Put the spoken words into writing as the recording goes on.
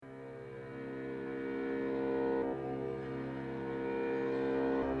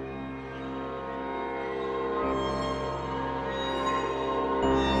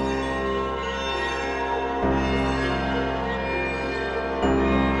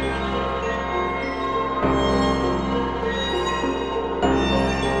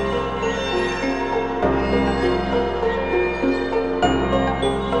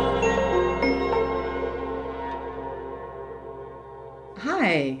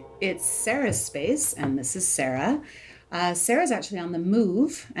Hi, it's Sarah's Space, and this is Sarah. Sarah's actually on the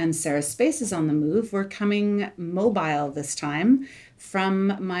move, and Sarah's Space is on the move. We're coming mobile this time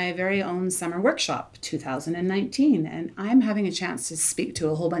from my very own summer workshop, 2019, and I'm having a chance to speak to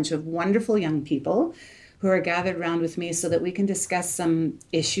a whole bunch of wonderful young people who are gathered around with me so that we can discuss some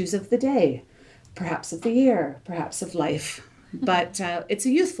issues of the day, perhaps of the year, perhaps of life. But it's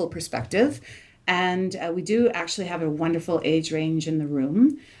a youthful perspective. And we do actually have a wonderful age range in the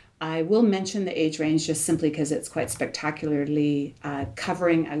room. I will mention the age range just simply because it's quite spectacularly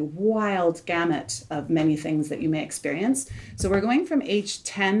covering a wild gamut of many things that you may experience. So we're going from age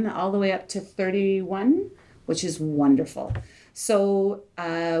 10 all the way up to 31, which is wonderful. So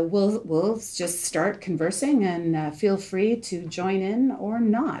we'll just start conversing, and feel free to join in or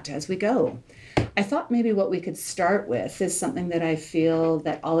not as we go. I thought maybe what we could start with is something that I feel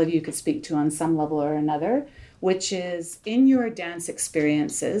that all of you could speak to on some level or another, which is in your dance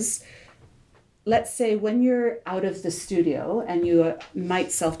experiences. Let's say when you're out of the studio and you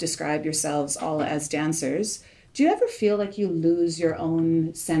might self-describe yourselves all as dancers, do you ever feel like you lose your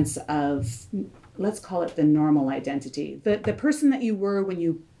own sense of, let's call it the normal identity, the person that you were when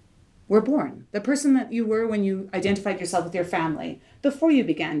you were born, the person that you were when you identified yourself with your family before you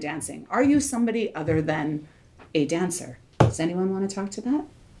began dancing? Are you somebody other than a dancer? Does anyone want to talk to that?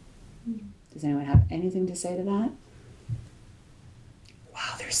 Does anyone have anything to say to that?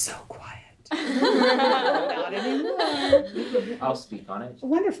 Wow, they're so quiet. Not anymore. I'll speak on it.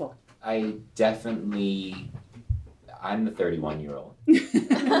 Wonderful. I'm the 31-year-old.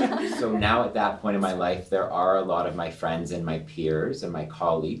 So now at that point in my life, there are a lot of my friends and my peers and my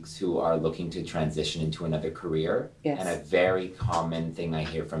colleagues who are looking to transition into another career. Yes. And a very common thing I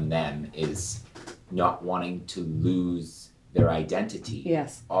hear from them is not wanting to lose their identity.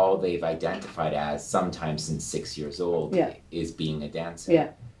 Yes. All they've identified as, sometimes since 6 years old, is being a dancer.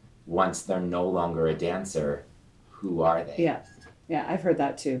 Yeah. Once they're no longer a dancer, who are they? Yeah, I've heard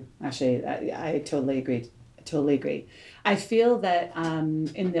that too. Actually, I totally agree. I feel that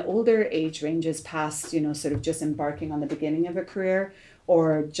in the older age ranges past, sort of just embarking on the beginning of a career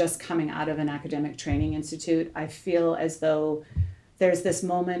or just coming out of an academic training institute, I feel as though there's this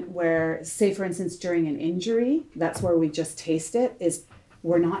moment where, say for instance, during an injury, that's where we just taste it, is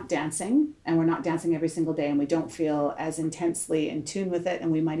we're not dancing, and we're not dancing every single day, and we don't feel as intensely in tune with it,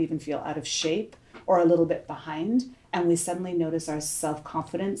 and we might even feel out of shape or a little bit behind, and we suddenly notice our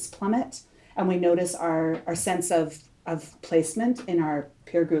self-confidence plummet. And we notice our sense of placement in our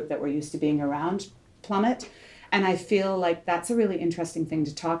peer group that we're used to being around plummet. And I feel like that's a really interesting thing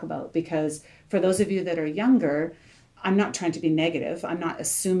to talk about, because for those of you that are younger, I'm not trying to be negative. I'm not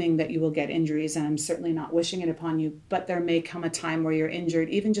assuming that you will get injuries, and I'm certainly not wishing it upon you, but there may come a time where you're injured,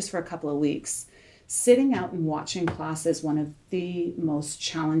 even just for a couple of weeks. Sitting out and watching class is one of the most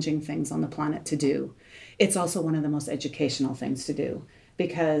challenging things on the planet to do. It's also one of the most educational things to do,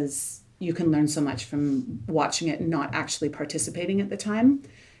 because you can learn so much from watching it and not actually participating at the time,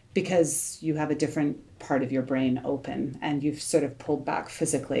 because you have a different part of your brain open and you've sort of pulled back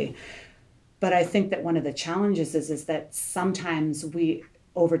physically. But I think that one of the challenges is that sometimes we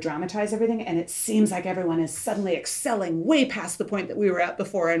over dramatize everything, and it seems like everyone is suddenly excelling way past the point that we were at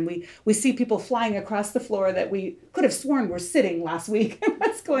before, and we see people flying across the floor that we could have sworn were sitting last week.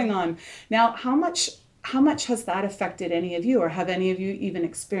 What's going on? Now, how much has that affected any of you, or have any of you even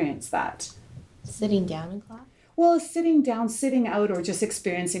experienced that? Sitting down in class? Well, sitting down, sitting out, or just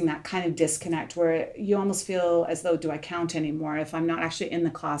experiencing that kind of disconnect where you almost feel as though, do I count anymore if I'm not actually in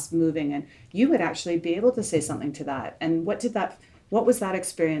the class moving? And you would actually be able to say something to that. And what was that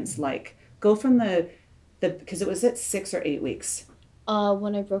experience like? Go from because it was at 6 or 8 weeks.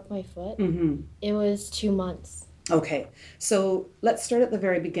 When I broke my foot, It was 2 months. Okay, so let's start at the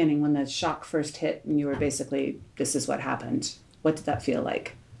very beginning when the shock first hit and you were basically, this is what happened. What did that feel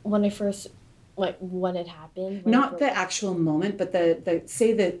like? When it happened? Not the actual moment, but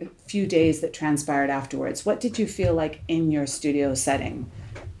the few days that transpired afterwards. What did you feel like in your studio setting?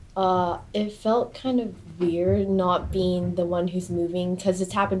 It felt kind of weird not being the one who's moving, because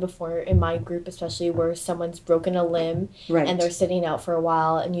it's happened before in my group, especially where someone's broken a limb, right, and they're sitting out for a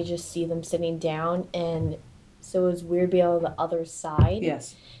while and you just see them sitting down, and so it was weird being on the other side.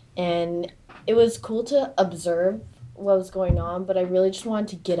 Yes. And it was cool to observe what was going on, but I really just wanted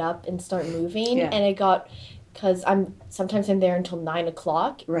to get up and start moving. Yeah. And because sometimes I'm there until 9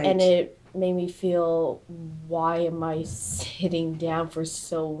 o'clock. Right. And it made me feel, why am I sitting down for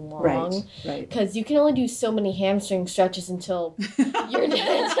so long? Right. Because you can only do so many hamstring stretches until you're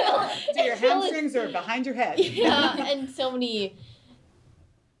so your hamstrings are behind your head. Yeah, and so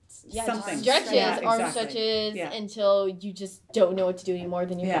something. Stretches, Yeah, arm exactly. stretches, Yeah. until you just don't know what to do anymore.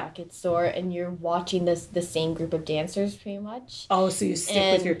 Then your Yeah. back gets sore, and you're watching the same group of dancers pretty much. Oh, so you stick with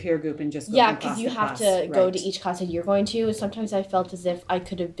And- your peer group and just go Yeah, from because class you to have class. to go Right. to each class that you're going to. Sometimes I felt as if I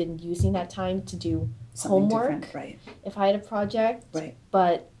could have been using that time to do Something homework different. Right. if I had a project. Right.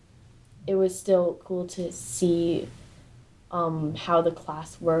 But it was still cool to see how the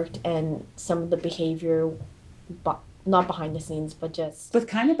class worked and some of the behavior, not behind the scenes, but just But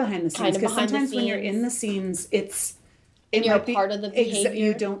kind of behind the scenes, Kind of because behind the sometimes when you're in scenes. the scenes, And it you're might be part of the behavior.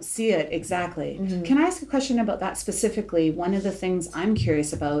 you don't see it exactly. Mhm. Can I ask a question about that specifically? One of the things I'm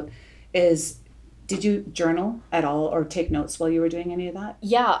curious about is, did you journal at all or take notes while you were doing any of that?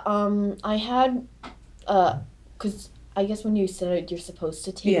 Yeah, I had, because I guess when you sit out, you're supposed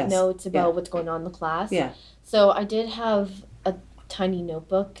to take Yes, notes about yeah. what's going on in the class. Yeah. So I did have a tiny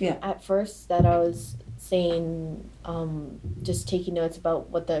notebook Yeah. at first that I was saying, just taking notes about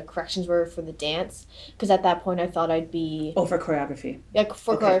what the corrections were for the dance. Because at that point I thought I'd be, Oh, for choreography. like,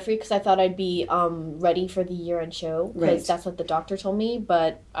 for Okay. choreography, because I thought I'd be ready for the year-end show. Because Right. that's what the doctor told me,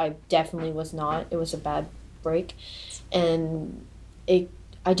 but I definitely was not. It was a bad break. And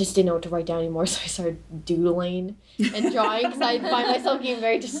I just didn't know what to write down anymore, so I started doodling and drawing because I find myself getting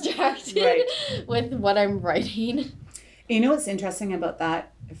very distracted Right. with what I'm writing. You know what's interesting about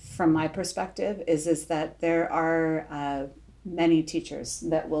that, from my perspective, is that there are many teachers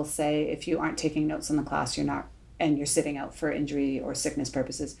that will say, if you aren't taking notes in the class, you're not, and you're sitting out for injury or sickness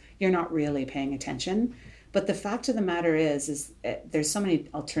purposes, you're not really paying attention. But the fact of the matter is there's so many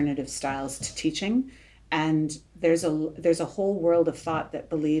alternative styles to teaching, and there's a whole world of thought that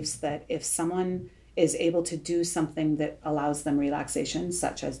believes that if someone is able to do something that allows them relaxation,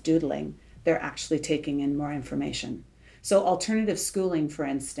 such as doodling, they're actually taking in more information. So alternative schooling, for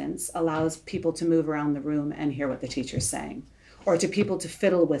instance, allows people to move around the room and hear what the teacher's saying, or to people to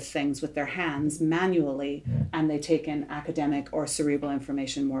fiddle with things with their hands manually, and they take in academic or cerebral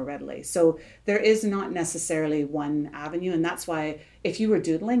information more readily. So there is not necessarily one avenue, and that's why if you were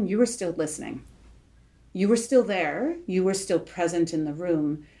doodling, you were still listening. You were still there, you were still present in the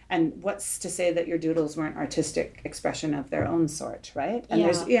room, and what's to say that your doodles weren't artistic expression of their own sort, right? And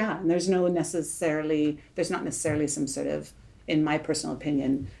there's not necessarily some sort of, in my personal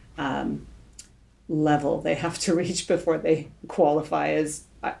opinion, level they have to reach before they qualify as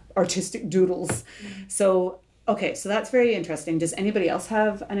artistic doodles. So okay, so that's very interesting. Does anybody else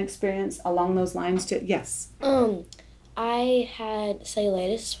have an experience along those lines too? Yes. I had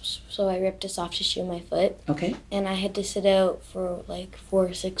cellulitis, so I ripped a soft tissue in my foot, Okay. and I had to sit out for like 4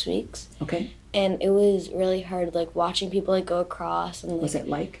 or 6 weeks. Okay. And it was really hard, like watching people like go across, and like Was it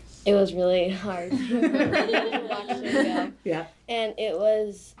like? it was really hard to watch them go. Yeah. And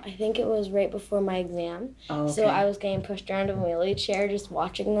I think it was right before my exam. Oh, okay. So I was getting pushed around in a wheelchair just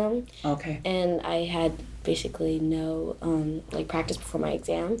watching them, Okay. and I had basically no like practice before my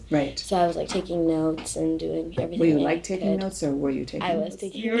exam. Right. So I was like taking notes and doing everything. Were you I like taking could. notes, or were you taking I was notes?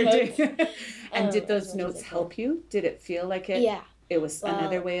 taking You were notes. taking- And did as those much as notes I could. help you? Did it feel like it? Yeah. It was Well,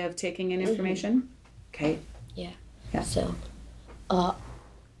 another way of taking in information? Okay. Yeah. So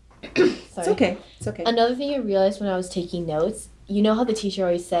It's Sorry. okay. It's okay. Another thing I realized when I was taking notes, you know how the teacher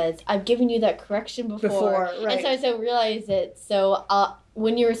always says, I've given you that correction before. Right. And so I didn't realize it. So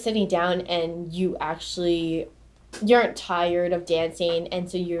when you're sitting down and you aren't tired of dancing, and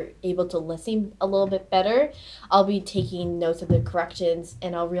so you're able to listen a little bit better, I'll be taking notes of the corrections,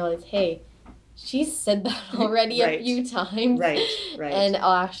 and I'll realize, hey, she's said that already Right. a few times. Right. And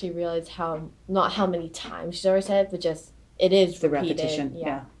I'll actually realize not how many times she's already said it, but just it is The repeated. repetition.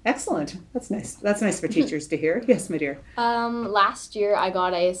 Yeah. Excellent. That's nice. That's nice for teachers to hear. Yes, my dear. Last year I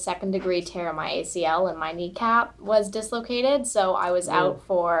got a 2nd-degree tear in my ACL and my kneecap was dislocated, so I was out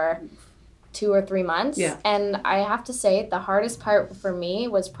for 2 or 3 months. Yeah. And I have to say the hardest part for me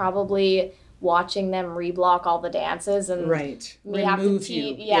was probably watching them reblock all the dances and Right. me have to Remove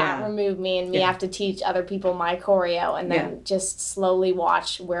teach you. remove me, and me Yeah. have to teach other people my choreo, and then just slowly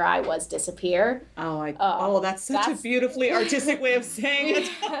watch where I was disappear. That's such a beautifully artistic way of saying it.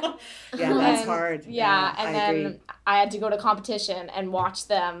 Yeah, that's And- hard. Yeah, and I then agree. I had to go to competition and watch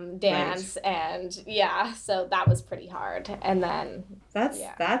them dance, and so that was pretty hard. And then That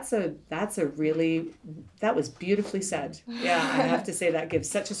was beautifully said. Yeah, I have to say that gives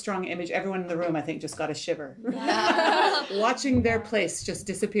such a strong image. Everyone in the room, I think, just got a shiver. Watching their place just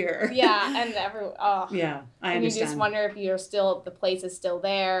disappear. and Yeah, I and you understand. just wonder if the place is still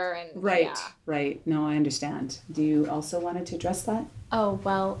there, and Right, right. No, I understand. Do you also wanted to address that? Oh,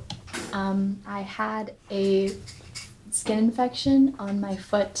 well, I had a skin infection on my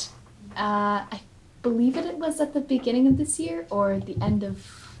foot. I believe it was at the beginning of this year or the end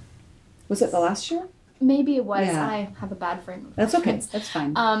of Was it the last year? Maybe it was. Yeah. I have a bad frame of That's okay. reference. That's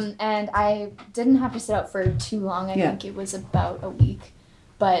fine. And I didn't have to sit out for too long. I think it was about a week.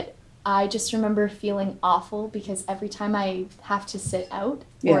 But I just remember feeling awful because every time I have to sit out,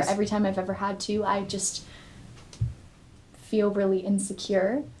 or every time I've ever had to, I just feel really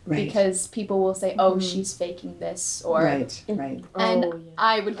insecure because people will say, oh, she's faking this, or right. And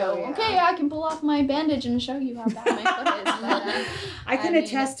I would go, okay, I can pull off my bandage and show you how bad my foot is. But, I can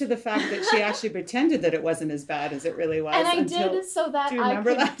attest to the fact that she actually pretended that it wasn't as bad as it really was. And I did so that do you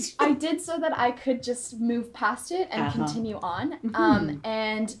remember that? I did so that I could just move past it and continue on.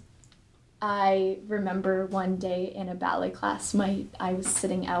 And I remember one day in a ballet class, I was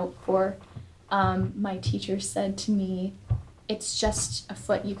sitting out for, my teacher said to me, it's just a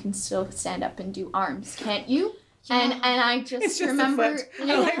foot, you can still stand up and do arms, can't you? Yeah. And I just remember,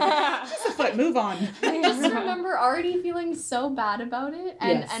 just a foot, move on. I just remember already feeling so bad about it,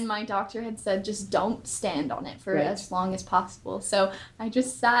 and my doctor had said just don't stand on it for as long as possible. So I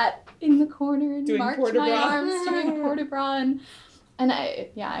just sat in the corner and marked my arms doing port de bras, and I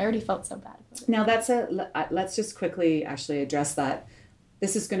already felt so bad about it. Now let's just quickly actually address that.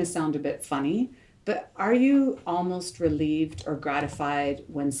 This is going to sound a bit funny, but are you almost relieved or gratified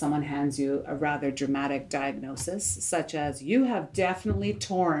when someone hands you a rather dramatic diagnosis, such as you have definitely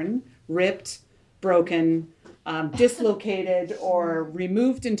torn, ripped, broken, dislocated, or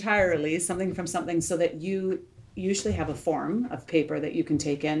removed entirely something from something, so that you usually have a form of paper that you can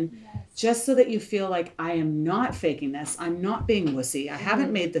take in, just so that you feel like, I am not faking this, I'm not being wussy, I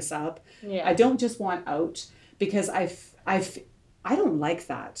haven't made this up, I don't just want out, because I don't like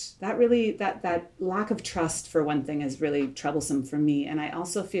that. That really, that lack of trust, for one thing, is really troublesome for me. And I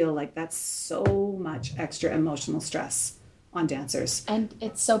also feel like that's so much extra emotional stress on dancers. And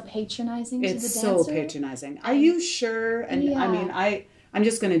it's so patronizing to the dancer. It's so patronizing. Are you sure? And I mean, I'm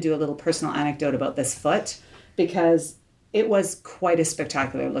just going to do a little personal anecdote about this foot, because it was quite a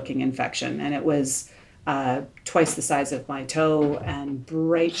spectacular looking infection. And it was twice the size of my toe and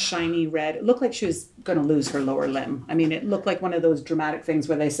bright, shiny red. It looked like she was going to lose her lower limb. I mean, it looked like one of those dramatic things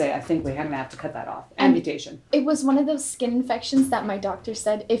where they say, I think we're going to have to cut that off. Amputation. It was one of those skin infections that my doctor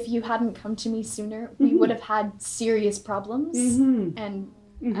said, if you hadn't come to me sooner, we would have had serious problems. And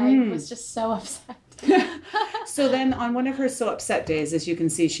I was just so upset. So then on one of her so upset days, as you can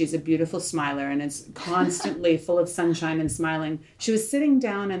see, she's a beautiful smiler and is constantly full of sunshine and smiling. She was sitting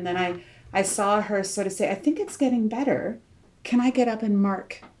down, and then I saw her sort of say, I think it's getting better. Can I get up and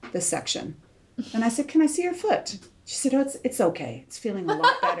mark this section? And I said, can I see your foot? She said, oh, it's okay. It's feeling a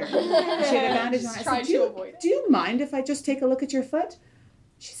lot better. She had a bandage on. I said, do you mind if I just take a look at your foot?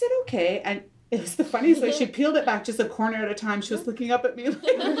 She said, okay. And it was the funniest way. She peeled it back just a corner at a time. She was looking up at me like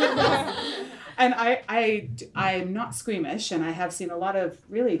this. And I'm not squeamish, and I have seen a lot of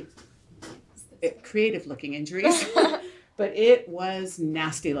really creative looking injuries. But it was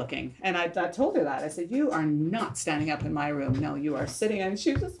nasty looking. And I told her that. I said, you are not standing up in my room. No, you are sitting. And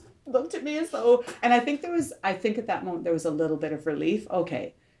she just looked at me as though, and I think at that moment there was a little bit of relief.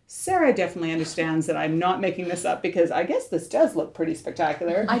 Okay, Sarah definitely understands that I'm not making this up, because I guess this does look pretty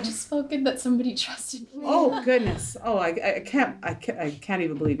spectacular. I just spoken that somebody trusted me. Oh, goodness. Oh, I can't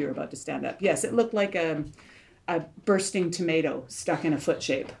even believe you were about to stand up. Yes, it looked like a bursting tomato stuck in a foot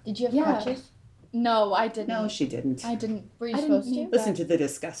shape. Did you have crutches? No, I didn't. No, she didn't. I didn't. Were you supposed to? Listen to the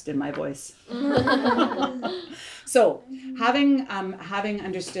disgust in my voice. So, having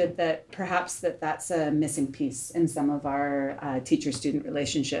understood that perhaps that's a missing piece in some of our teacher-student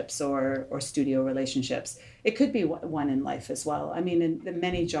relationships or studio relationships, it could be one in life as well. I mean, in the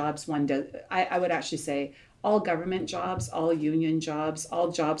many jobs one does, I would actually say all government jobs, all union jobs,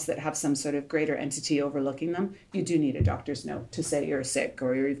 all jobs that have some sort of greater entity overlooking them, you do need a doctor's note to say you're sick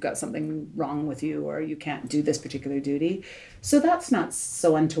or you've got something wrong with you or you can't do this particular duty. So that's not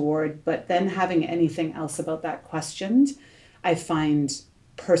so untoward, but then having anything else about that questioned, I find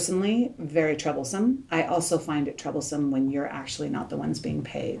personally very troublesome. I also find it troublesome when you're actually not the ones being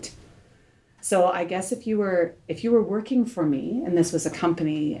paid. So I guess if you were working for me and this was a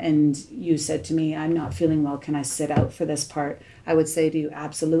company and you said to me, I'm not feeling well, can I sit out for this part? I would say to you,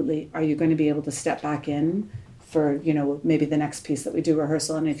 absolutely. Are you going to be able to step back in for, maybe the next piece that we do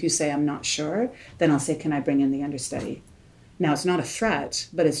rehearsal? And if you say, I'm not sure, then I'll say, can I bring in the understudy? Now, it's not a threat,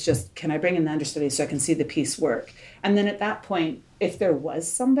 but it's just, can I bring in the understudy so I can see the piece work? And then at that point, if there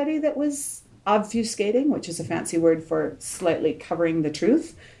was somebody that was obfuscating, which is a fancy word for slightly covering the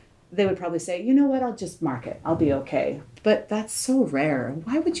truth, they would probably say, you know what, I'll just mark it. I'll be okay. But that's so rare.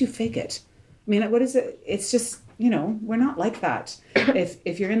 Why would you fake it? I mean, what is it? It's just, we're not like that.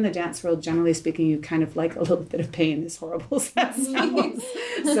 If you're in the dance world, generally speaking, you kind of like a little bit of pain, as horrible as that sounds.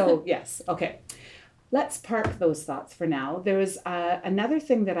 So yes, okay. Let's park those thoughts for now. There was another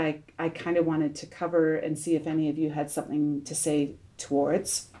thing that I kind of wanted to cover and see if any of you had something to say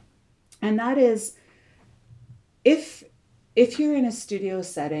towards. And that is, if you're in a studio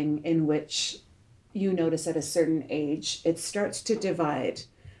setting in which you notice at a certain age, it starts to divide.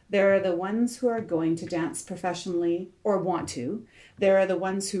 There are the ones who are going to dance professionally or want to. There are the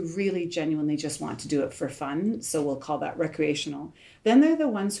ones who really genuinely just want to do it for fun. So we'll call that recreational. Then there are the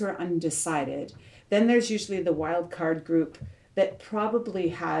ones who are undecided. Then there's usually the wild card group that probably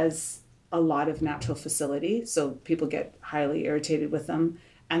has a lot of natural facility. So people get highly irritated with them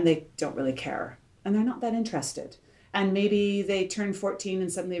and they don't really care. And they're not that interested. And maybe they turn 14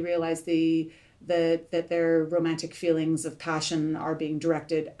 and suddenly realize that their romantic feelings of passion are being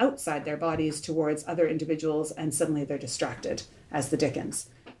directed outside their bodies towards other individuals, and suddenly they're distracted as the Dickens.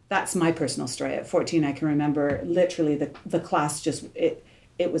 That's my personal story. At 14, I can remember literally the class just,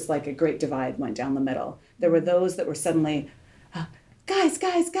 it was like a great divide went down the middle. There were those that were suddenly, guys,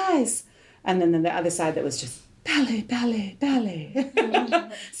 guys, guys. And then the other side that was just, ballet, ballet,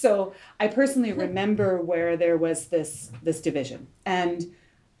 ballet. So I personally remember where there was this division. And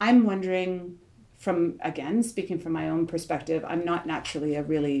I'm wondering, speaking from my own perspective, I'm not naturally a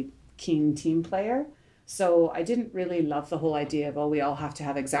really keen team player. So I didn't really love the whole idea of, we all have to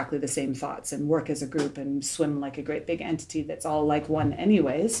have exactly the same thoughts and work as a group and swim like a great big entity that's all like one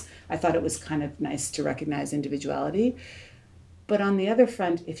anyways. I thought it was kind of nice to recognize individuality. But on the other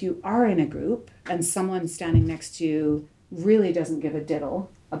front, if you are in a group and someone standing next to you really doesn't give a diddle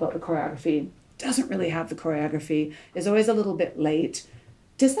about the choreography, doesn't really have the choreography, is always a little bit late,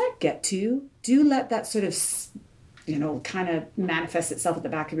 does that get to you? Do you let that sort of, kind of manifest itself at the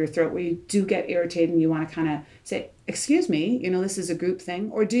back of your throat where you do get irritated and you want to kind of say, excuse me, this is a group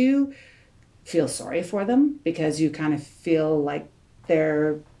thing? Or do you feel sorry for them because you kind of feel like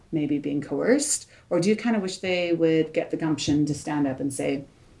they're maybe being coerced? Or do you kind of wish they would get the gumption to stand up and say,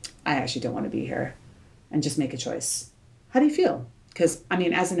 I actually don't want to be here, and just make a choice? How do you feel? Because,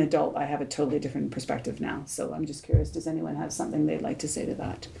 as an adult, I have a totally different perspective now. So I'm just curious, does anyone have something they'd like to say to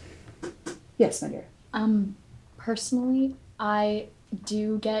that? Yes, my dear. Personally, I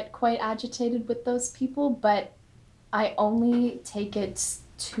do get quite agitated with those people, but I only take it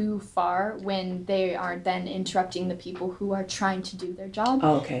too far when they are then interrupting the people who are trying to do their job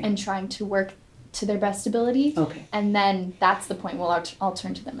and trying to work to their best ability. Okay. And then that's the point where I'll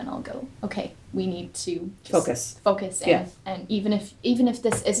turn to them and I'll go, okay, we need to just focus. And even if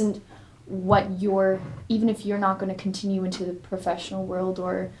this isn't even if you're not going to continue into the professional world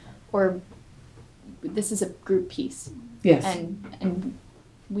or this is a group piece. Yes. And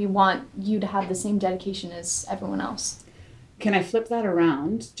we want you to have the same dedication as everyone else. Can I flip that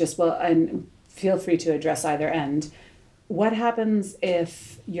around? And feel free to address either end. What happens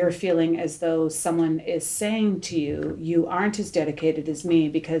if you're feeling as though someone is saying to you, you aren't as dedicated as me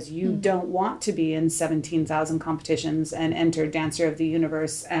because you don't want to be in 17,000 competitions and enter Dancer of the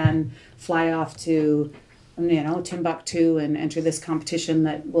Universe and fly off to, Timbuktu and enter this competition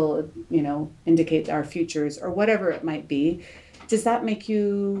that will, indicate our futures or whatever it might be. How does that make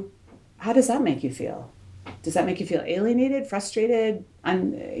you feel? Does that make you feel alienated, frustrated,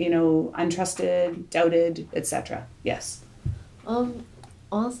 untrusted, doubted, etc.? Yes.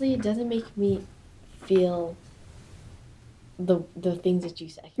 Honestly, it doesn't make me feel the things that you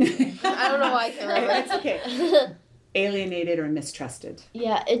said. I don't know why I can't remember. That's okay. Alienated or mistrusted.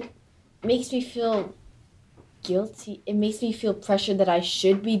 Yeah, it makes me feel guilty. It makes me feel pressure that I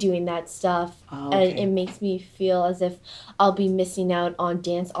should be doing that stuff. And it makes me feel as if I'll be missing out on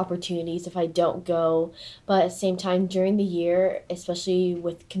dance opportunities if I don't go. But at the same time, during the year, especially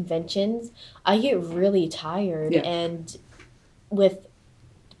with conventions, I get really tired. Yeah. And with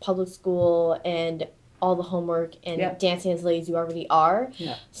public school and all the homework and dancing as late as you already are,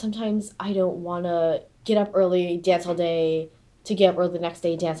 sometimes I don't want to get up early, dance all day, to get up early the next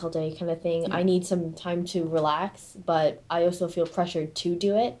day, dance all day kind of thing. I need some time to relax, but I also feel pressured to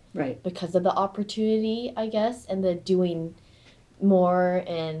do it. Right. Because of the opportunity, I guess, and the doing more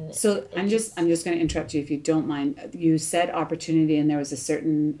and... So I'm just going to interrupt you if you don't mind. You said opportunity and there was a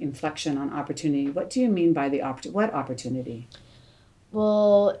certain inflection on opportunity. What do you mean by what opportunity?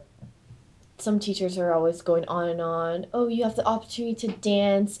 Well, some teachers are always going on and on. Oh, you have the opportunity to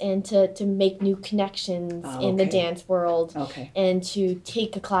dance and to make new connections in the dance world. Okay. And to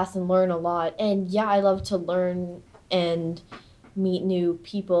take a class and learn a lot. And yeah, I love to learn and meet new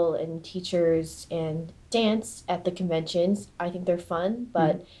people and teachers and dance at the conventions. I think they're fun,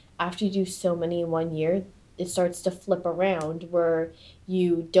 but after you do so many in one year, it starts to flip around where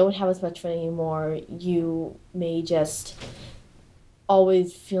you don't have as much fun anymore. You may just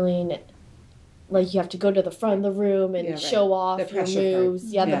always feeling like you have to go to the front of the room and show off your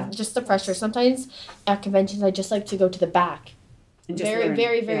moves. Just the pressure. Sometimes at conventions, I just like to go to the back, and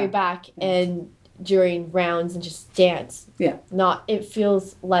very back, and during rounds and just dance. Yeah. It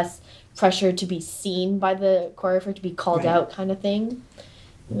feels less pressure to be seen by the choreographer, to be called out, kind of thing.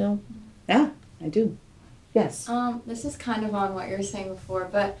 You know. Yeah, I do. Yes. This is kind of on what you were saying before,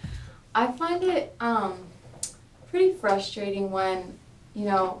 but I find it pretty frustrating when, you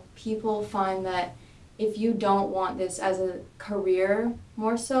know, people find that if you don't want this as a career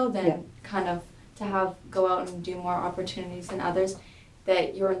more so than kind of to go out and do more opportunities than others,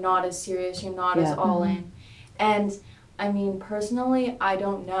 that you're not as serious, you're not as all in. And I mean, personally, I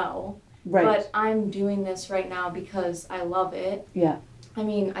don't know, but I'm doing this right now because I love it. Yeah. I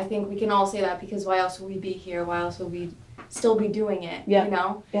mean, I think we can all say that, because why else would we be here? Why else would we still be doing it? Yeah. You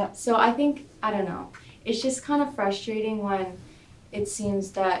know? Yeah. So I think, I don't know, it's just kind of frustrating when it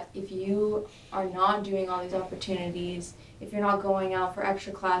seems that if you are not doing all these opportunities, if you're not going out for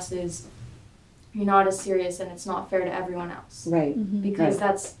extra classes, you're not as serious, and it's not fair to everyone else. Right. Because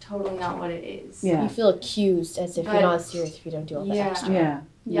that's totally not what it is. Yeah. You feel accused as if you're not serious if you don't do all that extra. Yeah.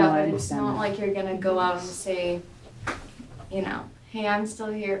 Yeah, No, but I it's understand not that. like you're gonna go out and say, you know, hey, I'm still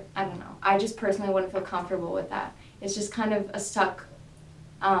here. I don't know. I just personally wouldn't feel comfortable with that. It's just kind of a stuck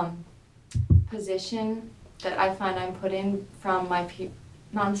position that I find I'm put in from my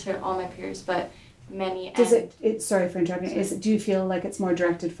not necessarily all my peers, but many. Does it sorry for interrupting. Do you feel like it's more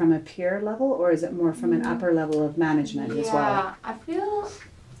directed from a peer level, or is it more from an upper level of management as well? Yeah,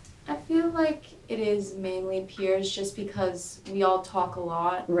 I feel like it is mainly peers, just because we all talk a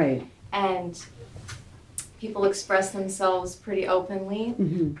lot. Right. And people express themselves pretty openly,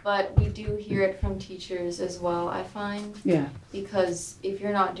 but we do hear it from teachers as well, I find. Yeah. Because if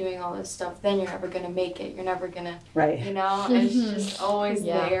you're not doing all this stuff, then you're never going to make it. You're never going to, Right. you know, it's just always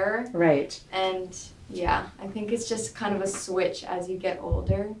there. Right. And yeah, I think it's just kind of a switch as you get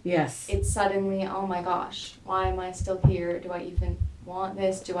older. Yes. It's suddenly, oh my gosh, why am I still here? Do I even want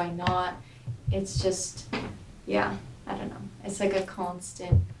this? Do I not? It's just, yeah, I don't know. It's like a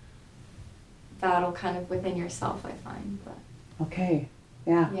constant battle kind of within yourself, I find. But Okay.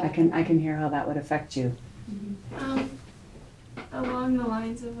 Yeah. I can hear how that would affect you. Along the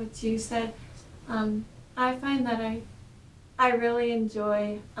lines of what you said, I find that I really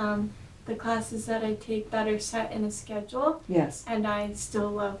enjoy the classes that I take that are set in a schedule. Yes. And I still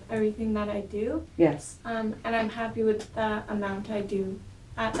love everything that I do. Yes. And I'm happy with the amount I do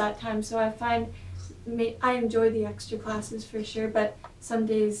at that time. So I find I enjoy the extra classes for sure, but some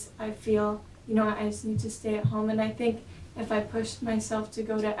days I feel, you know, I just need to stay at home. And I think if I pushed myself to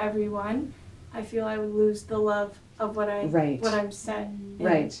go to every one, I feel I would lose the love of what I'm set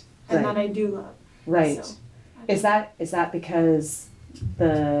in, and that I do love. Right. So, Is that because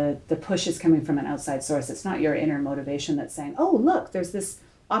the push is coming from an outside source? It's not your inner motivation that's saying, "Oh, look, there's this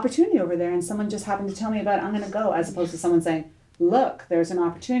opportunity over there, and someone just happened to tell me about it. I'm going to go," as opposed to someone saying, "Look, there's an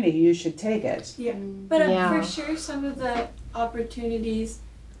opportunity. You should take it." Yeah, but for sure, some of the opportunities,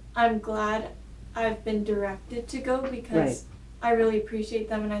 I'm glad I've been directed to go, because I really appreciate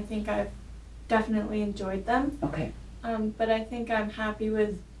them, and I think I've definitely enjoyed them. Okay. But I think I'm happy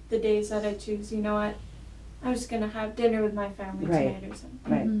with the days that I choose. You know what? I'm just gonna have dinner with my family tonight or something.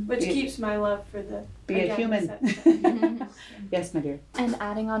 Right. Which keeps my love for the Be a human. Yes, my dear. And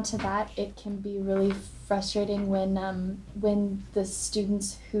adding on to that, it can be really frustrating when the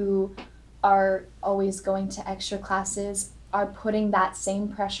students who are always going to extra classes are putting that same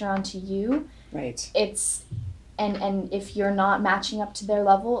pressure onto you. Right. It's and if you're not matching up to their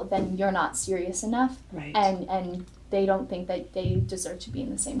level, then you're not serious enough. Right. And they don't think that they deserve to be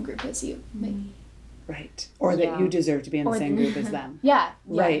in the same group as you. Right. Or that you deserve to be in the same group as them. Yeah.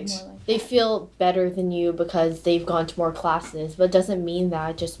 Right. More like They feel better than you because they've gone to more classes, but it doesn't mean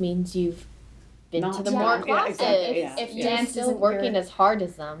that. It just means you've been Not to the to- more yeah, classes. exactly, yeah. If You're dance still isn't working your, as hard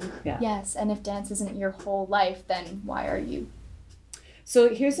as them. yes, and if dance isn't your whole life, then why are you?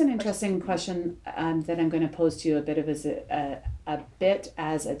 So here's an interesting question that I'm going to pose to you a bit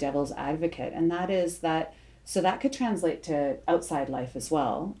as a devil's advocate, and that is that that could translate to outside life as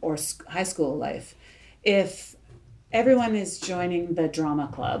well, or high school life. If everyone is joining the drama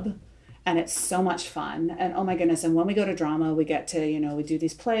club and it's so much fun, and oh my goodness, and when we go to drama, we get to, we do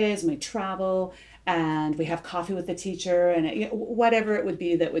these plays and we travel and we have coffee with the teacher and whatever it would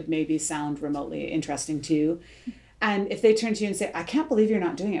be that would maybe sound remotely interesting to you. And if they turn to you and say, "I can't believe you're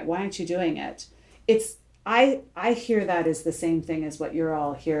not doing it. Why aren't you doing it?" I hear that as the same thing as what you're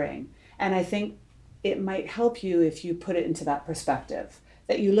all hearing. And I think it might help you if you put it into that perspective,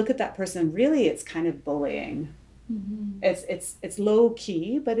 that you look at that person, really it's kind of bullying. It's low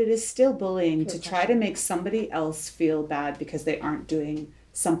key, but it is still bullying to try to make somebody else feel bad because they aren't doing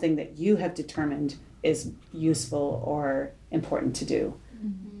something that you have determined is useful or important to do.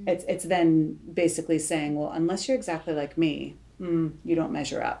 It's then basically saying, well, unless you're exactly like me, you don't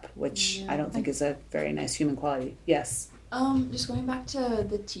measure up, which I don't think is a very nice human quality. Yes. Just going back to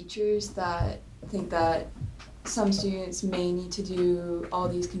the teachers that think that some students may need to do all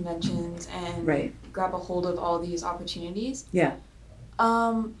these conventions and grab a hold of all these opportunities. Yeah.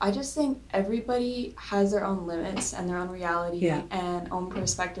 I just think everybody has their own limits and their own reality and own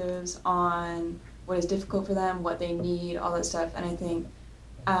perspectives on what is difficult for them, what they need, all that stuff. And I think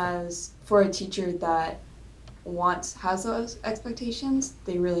as for a teacher that has those expectations,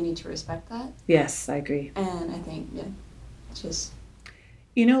 they really need to respect that. Yes, I agree. And I think, just...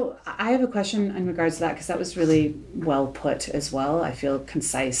 You know, I have a question in regards to that because that was really well put as well. I feel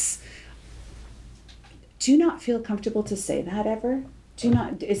concise. Do you not feel comfortable to say that ever?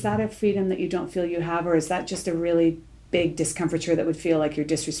 Is that a freedom that you don't feel you have, or is that just a really big discomfiture that would feel like you're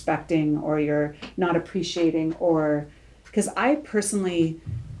disrespecting or you're not appreciating? Or because I personally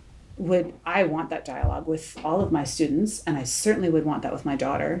I want that dialogue with all of my students, and I certainly would want that with my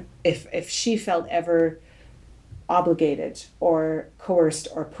daughter. If she felt ever obligated or coerced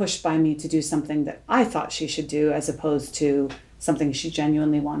or pushed by me to do something that I thought she should do as opposed to something she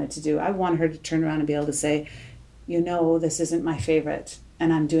genuinely wanted to do, I want her to turn around and be able to say, this isn't my favorite,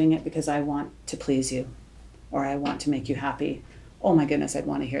 and I'm doing it because I want to please you, or I want to make you happy. Oh my goodness, I'd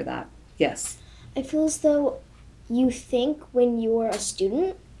want to hear that. Yes. I feel as though you think when you're a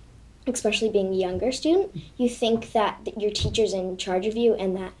student, especially being a younger student, you think that your teacher's in charge of you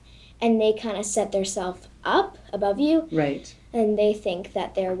and they kind of set themselves up above you. Right. And they think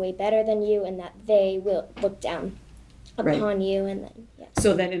that they're way better than you and that they will look down upon you. And then,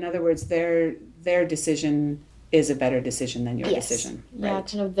 So then, in other words, their decision is a better decision than your decision. Yeah, Right.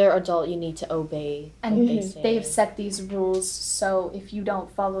 kind of they're adult, you need to obey And what they say. they've set these rules, so if you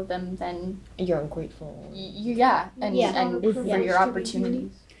don't follow them, then You're ungrateful. and for your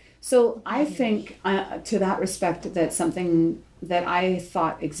opportunities. So I think, to that respect, that something that I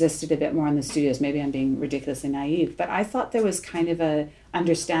thought existed a bit more in the studios, maybe I'm being ridiculously naive, but I thought there was kind of a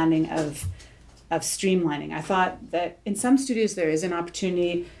understanding of streamlining. I thought that in some studios there is an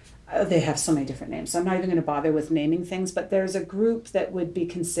opportunity. They have so many different names, so I'm not even going to bother with naming things, but there's a group that would be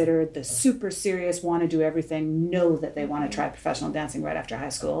considered the super serious, want to do everything, know that they want to try professional dancing right after high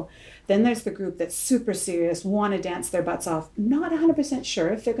school. Then there's the group that's super serious, want to dance their butts off, not 100% sure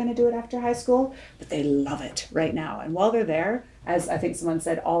if they're going to do it after high school, but they love it right now. And while they're there, as I think someone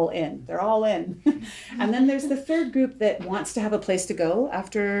said, all in. They're all in. And then there's the third group that wants to have a place to go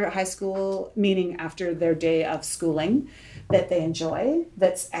after high school, meaning after their day of schooling, that they enjoy,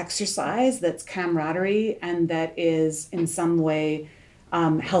 that's exercise, that's camaraderie, and that is in some way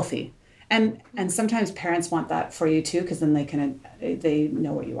healthy. And sometimes parents want that for you too, because then they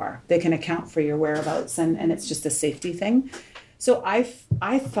know where you are. They can account for your whereabouts, and it's just a safety thing. So I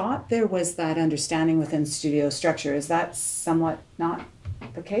thought there was that understanding within studio structure. Is that somewhat not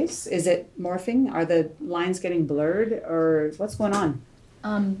the case? Is it morphing? Are the lines getting blurred, or what's going on?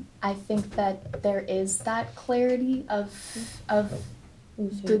 I think that there is that clarity of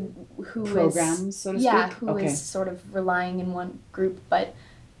who programs, is, so to speak? who is sort of relying in one group, but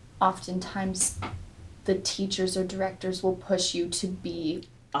oftentimes the teachers or directors will push you to be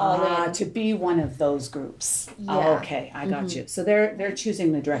all in. To be one of those groups. Yeah. Oh, okay, I got you. So they're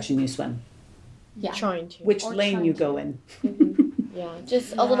choosing the direction you swim, Yeah. Trying to. which Or lane trying you to. go in. Yeah,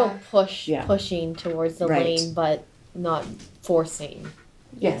 just a little pushing towards the Right. lane, but not forcing.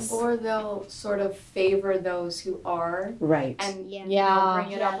 Yes. Or they'll sort of favor those who are. Right. And Yeah. they'll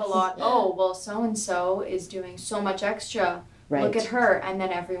bring it up a lot. Oh, well, so-and-so is doing so much extra. Right. Look at her. And then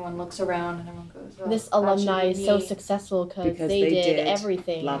everyone looks around and everyone goes, oh, This that should alumni be is so me. successful Because because they they did did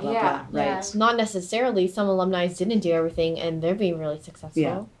everything. Blah, blah, Yeah, blah. yeah. Right. Not necessarily. Some alumni didn't do everything, and they're being really successful.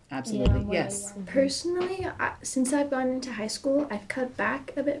 Yeah. Absolutely. Yeah, Yes. Personally, since I've gone into high school, I've cut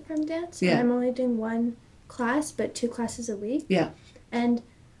back a bit from dance. Yeah. And I'm only doing one class, but 2 classes a week. Yeah. And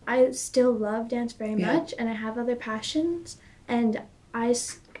I still love dance very Yeah. much, and I have other passions, and I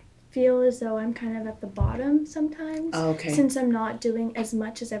feel as though I'm kind of at the bottom sometimes. Oh, okay. Since I'm not doing as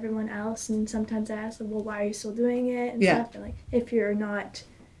much as everyone else, and sometimes I ask them, well, why are you still doing it and Yeah. stuff, and like, if you're not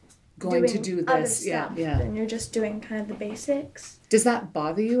Going to doing do other this. Yeah. stuff, Yeah. then you're just doing kind of the basics. Does that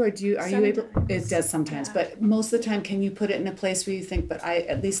bother you, or are you able? Sometimes. It does sometimes, Yeah. but most of the time, can you put it in a place where you think, but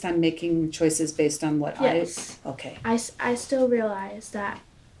at least I'm making choices based on what Yes. Okay. I still realize that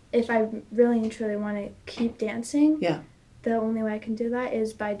if I really and truly want to keep dancing, Yeah. the only way I can do that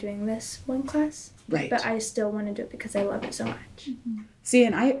is by doing this one class. Right. But I still want to do it because I love it so much. See,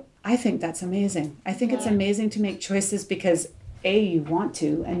 and I think that's amazing. I think it's amazing to make choices because you want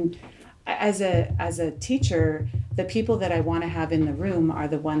to, and as a teacher, the people that I want to have in the room are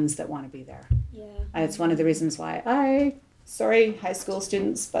the ones that want to be there. Yeah. It's one of the reasons why sorry, high school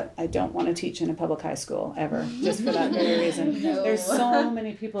students, but I don't want to teach in a public high school ever, just for that very reason. No. There's so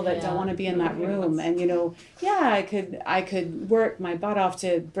many people that don't want to be in that room, and I could work my butt off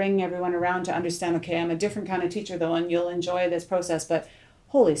to bring everyone around to understand, okay, I'm a different kind of teacher though, and you'll enjoy this process, but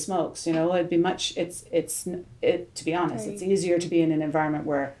holy smokes, it'd be to be honest, it's easier to be in an environment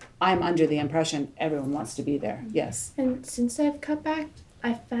where I'm under the impression everyone wants to be there. Yes. And since I've cut back,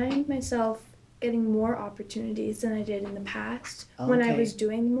 I find myself getting more opportunities than I did in the past when I was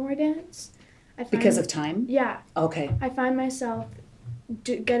doing more dance. Because of time? Yeah. Okay. I find myself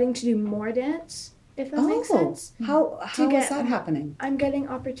getting to do more dance, if that makes sense. How is that happening? I'm getting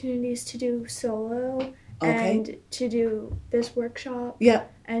opportunities to do solo and to do this workshop. Yeah.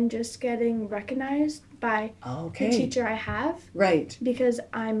 And just getting recognized by the teacher I have. Right. Because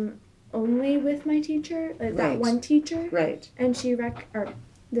I'm only with my teacher, that one teacher. Right. And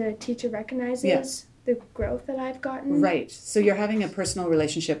the teacher recognizes the growth that I've gotten. Right. So you're having a personal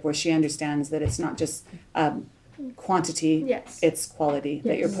relationship where she understands that it's not just quantity, it's quality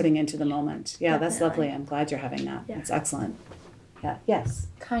that you're putting into the moment. Yeah, Definitely. That's lovely. I'm glad you're having that. Yeah. That's excellent. Yeah. Yes.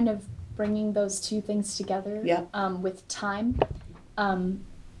 Kind of bringing those two things together with time. What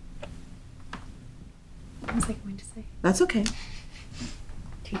was I going to say? That's okay.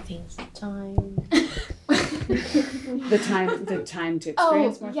 Two things. Time. The time to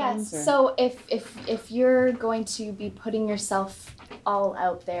experience more yes. things. Or? So if you're going to be putting yourself all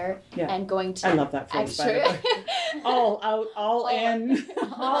out there and going to I love that phrase. By the way. All out, all in,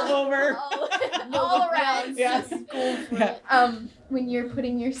 all over, all around. Yes. When you're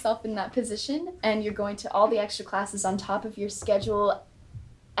putting yourself in that position and you're going to all the extra classes on top of your schedule,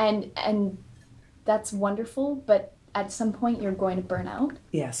 and that's wonderful, but at some point you're going to burn out.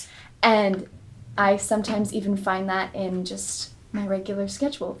 Yes. And I sometimes even find that in just my regular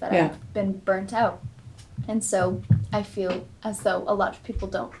schedule that I've been burnt out. And so I feel as though a lot of people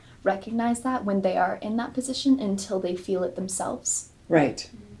don't recognize that when they are in that position until they feel it themselves. Right.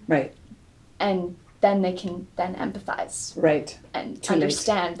 And then they can then empathize. Right. And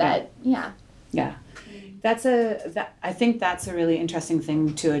understand that, Yeah. I think that's a really interesting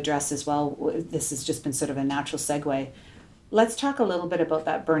thing to address as well. This has just been sort of a natural segue. Let's talk a little bit about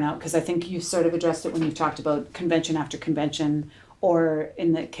that burnout, because I think you sort of addressed it when you've talked about convention after convention, or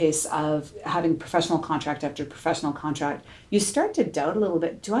in the case of having professional contract after professional contract. You start to doubt a little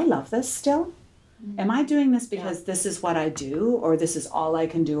bit, do I love this still? Am I doing this because this is what I do, or this is all I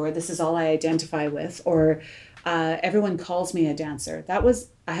can do, or this is all I identify with, or everyone calls me a dancer? That was,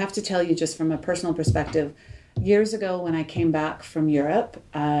 I have to tell you, just from a personal perspective, years ago when I came back from Europe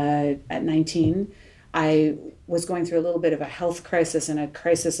at 19, I was going through a little bit of a health crisis and a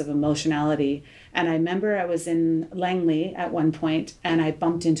crisis of emotionality. And I remember I was in Langley at one point and I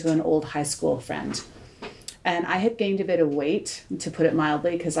bumped into an old high school friend. And I had gained a bit of weight, to put it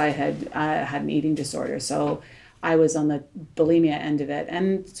mildly, because I had an eating disorder. So I was on the bulimia end of it.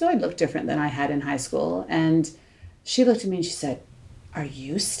 And so I looked different than I had in high school. And she looked at me and she said, "Are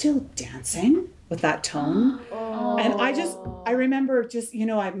you still dancing?" with that tone. And I remember just,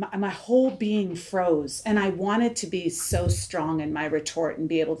 my whole being froze. And I wanted to be so strong in my retort and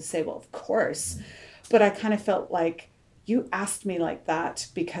be able to say, well, of course. But I kind of felt like, you asked me like that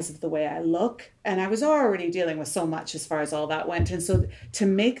because of the way I look. And I was already dealing with so much as far as all that went. And so to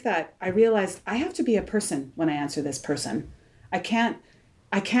make that, I realized I have to be a person when I answer this person. I can't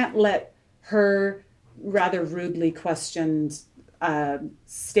let her rather rudely questioned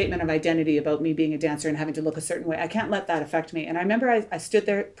statement of identity about me being a dancer and having to look a certain way. I can't let that affect me. And I remember I stood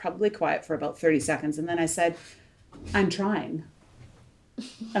there probably quiet for about 30 seconds. And then I said, "I'm trying."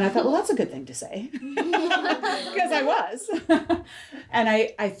 And I thought, well, that's a good thing to say, because I was. And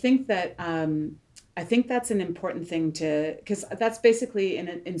I think that that's an important thing because that's basically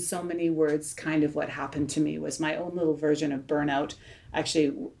in so many words kind of what happened to me, was my own little version of burnout.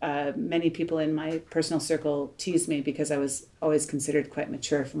 Actually, many people in my personal circle teased me because I was always considered quite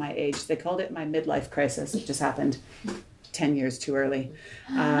mature for my age. They called it my midlife crisis. It just happened 10 years too early.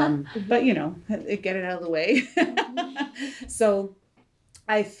 But, get it out of the way. So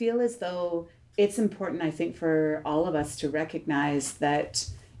I feel as though it's important, I think, for all of us to recognize that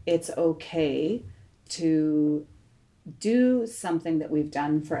it's okay to do something that we've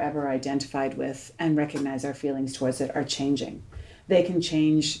done forever, identified with, and recognize our feelings towards it are changing. they can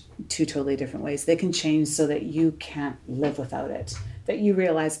change two totally different ways. They can change so that you can't live without it. That you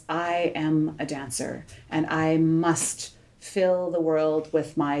realize, I am a dancer and I must fill the world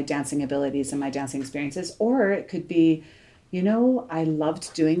with my dancing abilities and my dancing experiences. Or it could be, I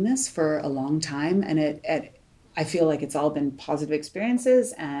loved doing this for a long time, and I feel like it's all been positive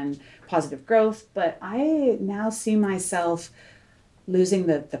experiences and positive growth, but I now see myself losing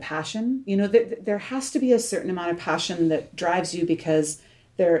the passion. There has to be a certain amount of passion that drives you, because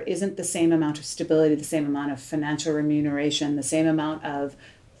there isn't the same amount of stability, the same amount of financial remuneration, the same amount of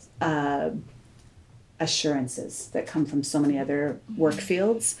assurances that come from so many other work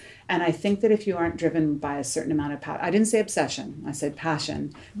fields. And I think that if you aren't driven by a certain amount of I didn't say obsession, I said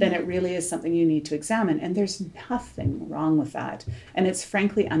passion, then it really is something you need to examine. And there's nothing wrong with that. And it's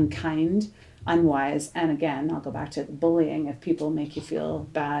frankly unkind, unwise. And again, I'll go back to bullying. If people make you feel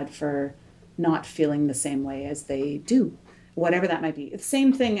bad for not feeling the same way as they do, whatever that might be. It's the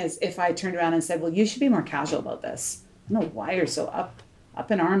same thing as if I turned around and said, well, you should be more casual about this. I don't know why you're so up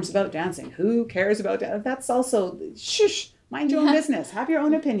in arms about dancing. Who cares about that? That's also, shush, mind your own business. Have your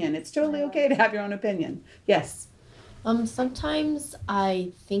own opinion. It's totally okay to have your own opinion. Yes. Sometimes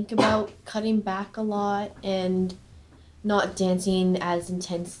I think about cutting back a lot and not dancing as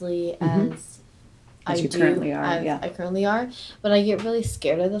intensely as I you do. Currently are, yeah. I currently are. But I get really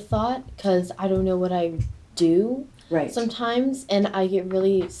scared of the thought because I don't know what I do sometimes. And I get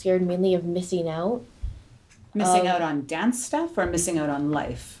really scared mainly of missing out. Missing out on dance stuff or missing out on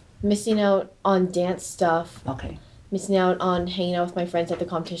life? Missing out on dance stuff. Okay. Missing out on hanging out with my friends at the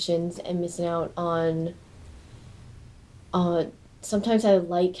competitions, and missing out on sometimes I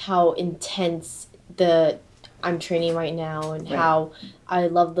like how intense I'm training right now, and how I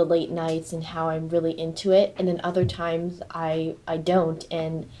love the late nights and how I'm really into it. And then other times I don't,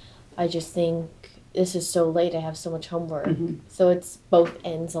 and I just think this is so late, I have so much homework. So it's both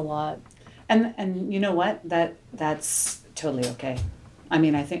ends a lot. And you know what? That's totally okay. I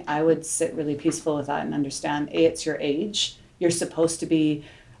mean, I think I would sit really peaceful with that and understand, it's your age. You're supposed to be,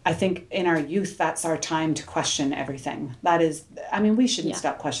 I think in our youth, that's our time to question everything. That is, I mean, we shouldn't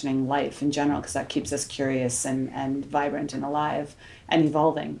stop questioning life in general, because that keeps us curious and vibrant and alive and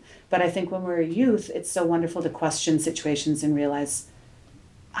evolving. But I think when we're a youth, it's so wonderful to question situations and realize,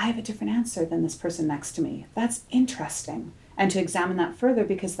 I have a different answer than this person next to me. That's interesting. And to examine that further,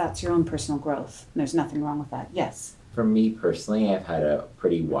 because that's your own personal growth. And there's nothing wrong with that. Yes. For me personally, I've had a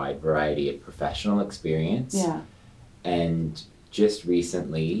pretty wide variety of professional experience. Yeah. And just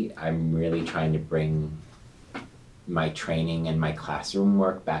recently, I'm really trying to bring my training and my classroom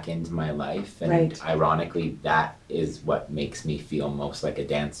work back into my life. And ironically, that is what makes me feel most like a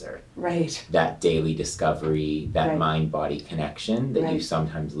dancer. Right. That daily discovery, that mind-body connection that you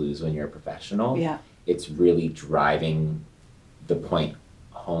sometimes lose when you're a professional. Yeah. It's really driving the point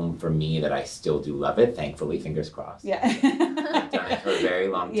home for me that I still do love it, thankfully, fingers crossed. Yeah. I've done it for a very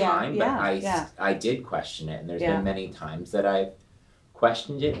long time, but I did question it, and there's been many times that I've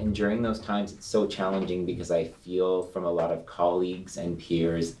questioned it, and during those times it's so challenging because I feel from a lot of colleagues and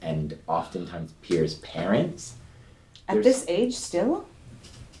peers, and oftentimes peers' parents. At this age still?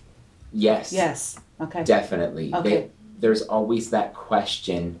 Yes. Yes. Okay. Definitely. Okay. There's always that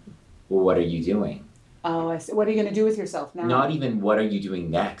question, well, what are you doing? Oh, I see. What are you going to do with yourself now? Not even what are you doing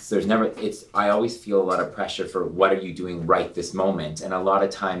next. I always feel a lot of pressure for what are you doing right this moment. And a lot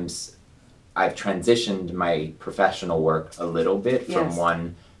of times I've transitioned my professional work a little bit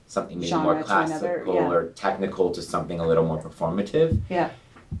from something maybe genre more classical or technical to something a little more performative. Yeah.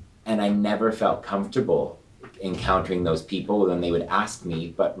 And I never felt comfortable encountering those people when they would ask me,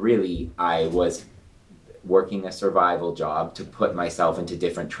 but really I was working a survival job to put myself into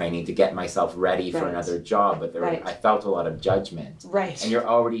different training to get myself ready for another job, but I felt a lot of judgment. Right. And you're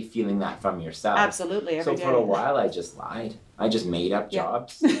already feeling that from yourself. Absolutely. Every day. For a while I just lied. I just made up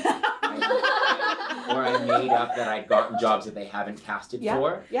jobs. Or I made up that I'd gotten jobs that they haven't casted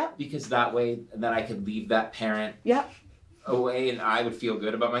for. Yeah. Because that way then I could leave that parent away and I would feel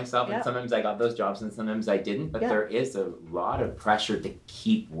good about myself. And sometimes I got those jobs and sometimes I didn't. But there is a lot of pressure to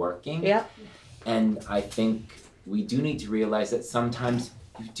keep working. Yeah. And I think we do need to realize that sometimes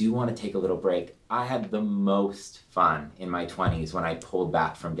you do want to take a little break. I had the most fun in my 20s when I pulled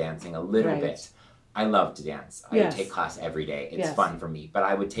back from dancing a little bit. I love to dance. I would take class every day. It's fun for me. But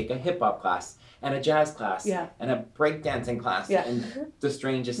I would take a hip-hop class and a jazz class and a breakdancing class and the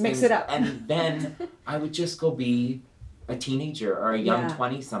strangest things. Mix it up. And then I would just go be a teenager or a young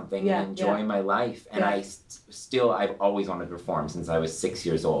 20-something and enjoy my life. And I've always wanted to perform since I was 6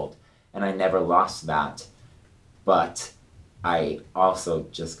 years old. And I never lost that. But I also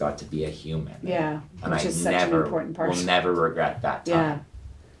just got to be a human. Yeah, and which I is such an important part. will never regret that time.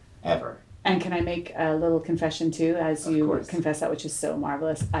 Ever. And can I make a little confession too, as Of you course. confess that, which is so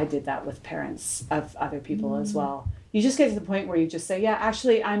marvelous? I did that with parents of other people as well. You just get to the point where you just say, yeah,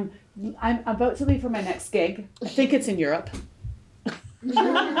 actually, I'm about to leave for my next gig. I think it's in Europe.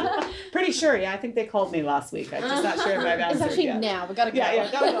 Pretty sure, yeah. I think they called me last week. I'm just not sure if I've answered It's actually yet. now. We gotta go.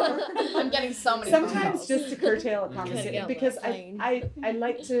 Go. I'm getting so many phone Sometimes calls. just to curtail a get conversation, on because that plane. I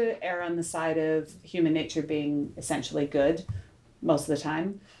like to err on the side of human nature being essentially good most of the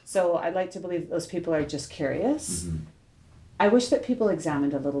time. So I like to believe that those people are just curious. Mm-hmm. I wish that people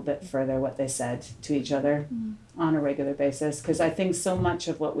examined a little bit further what they said to each other on a regular basis, because I think so much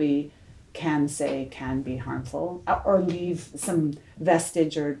of what we can say can be harmful or leave some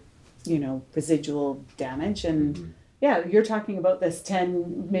vestige or, residual damage. And yeah, you're talking about this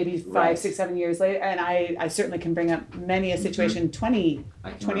 10, maybe 5, Right. 6, 7 years later, and I certainly can bring up many a situation, 20, I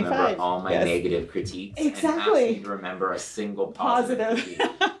can 25. remember all my Yes. negative critiques Exactly. and ask me to remember a single positive critique.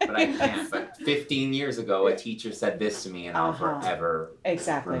 But I can't. But 15 years ago, a teacher said this to me, and I'll forever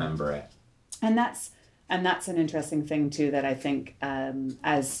Exactly. remember it. And that's an interesting thing too, that I think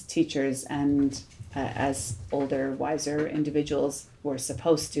as teachers and as older, wiser individuals, we're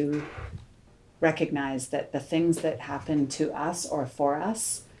supposed to recognize that the things that happen to us or for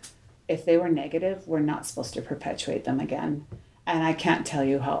us, if they were negative, we're not supposed to perpetuate them again. And I can't tell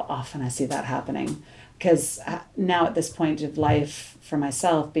you how often I see that happening, because now at this point of life for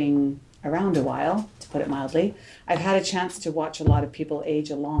myself, being around a while, to put it mildly, I've had a chance to watch a lot of people age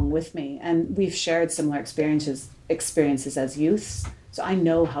along with me, and we've shared similar experiences as youths, so I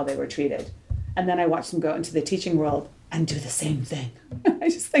know how they were treated. And then I watch them go out into the teaching world and do the same thing. I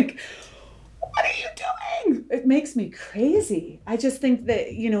just think, what are you doing? It makes me crazy. I just think that,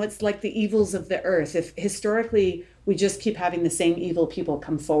 it's like the evils of the earth. If historically we just keep having the same evil people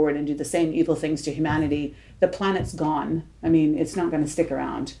come forward and do the same evil things to humanity, the planet's gone. I mean, it's not going to stick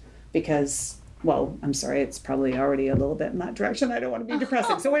around because, well, I'm sorry, it's probably already a little bit in that direction. I don't want to be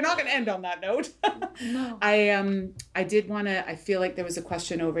depressing. So we're not going to end on that note. No. I did want to, I feel like there was a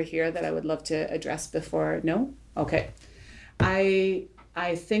question over here that I would love to address before. No? Okay. I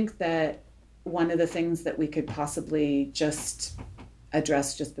think that one of the things that we could possibly just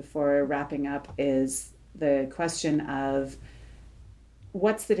address just before wrapping up is the question of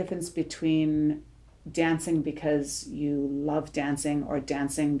what's the difference between dancing because you love dancing or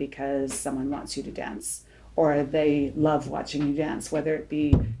dancing because someone wants you to dance, or they love watching you dance, whether it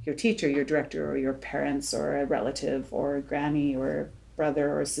be your teacher, your director, or your parents, or a relative, or a granny, or a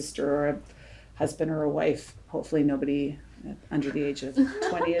brother, or a sister, or a husband, or a wife. Hopefully nobody under the age of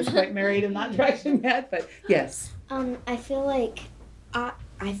 20 is quite married in that direction yet, but yes. I feel like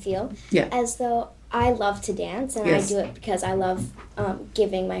I feel Yeah. as though I love to dance, and Yes. I do it because I love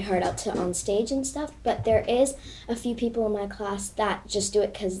giving my heart out to on stage and stuff. But there is a few people in my class that just do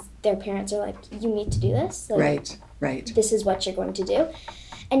it because their parents are like, "You need to do this. Like, Right. This is what you're going to do,"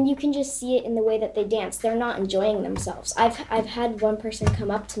 and you can just see it in the way that they dance. They're not enjoying themselves. I've had one person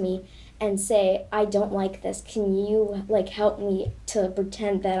come up to me and say, "I don't like this. Can you help me to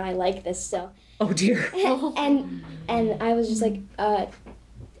pretend that I like this still?" Oh dear. and I was just like,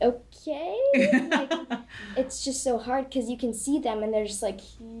 okay. It's just so hard because you can see them and they're just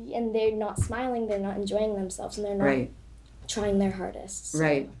and they're not smiling, they're not enjoying themselves, and they're not trying their hardest. So.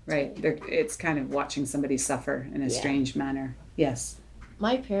 Right. It's kind of watching somebody suffer in a strange manner. Yes.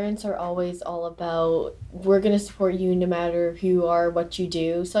 My parents are always all about, we're going to support you no matter who you are, what you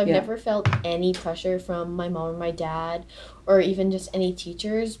do. So I've never felt any pressure from my mom or my dad or even just any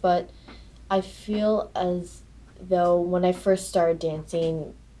teachers. But I feel as though when I first started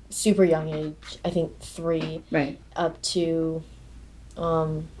dancing, super young age, I think 3, up to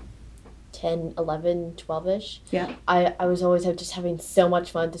 10, 11, 12-ish. Yeah. I was always just having so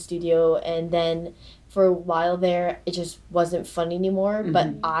much fun at the studio, and then for a while there, it just wasn't fun anymore, but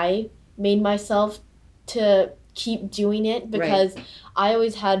I made myself to keep doing it because I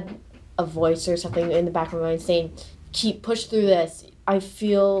always had a voice or something in the back of my mind saying, push through this. I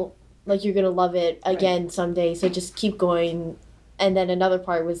feel like you're going to love it again someday, so just keep going. And then another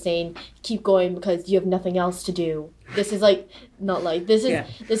part was saying, keep going because you have nothing else to do. This is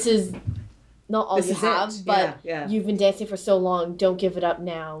this is not all you have, but you've been dancing for so long. Don't give it up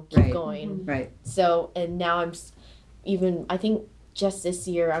now. Keep going. Right. So, and now I think just this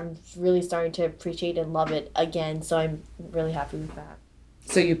year, I'm really starting to appreciate and love it again. So I'm really happy with that.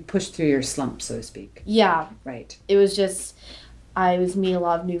 So you pushed through your slump, so to speak. Yeah. Right. It was just, I was meeting a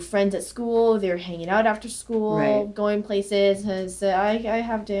lot of new friends at school. They were hanging out after school, going places. And I said, I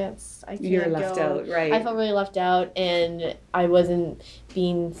have dance. I can't You're left go. out, right. I felt really left out, and I wasn't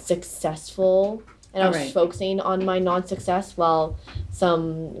being successful. And I was focusing on my non-success, while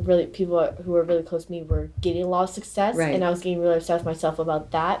some really people who were really close to me were getting a lot of success. And I was getting really upset with myself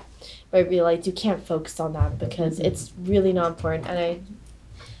about that. But I realized you can't focus on that because it's really not important.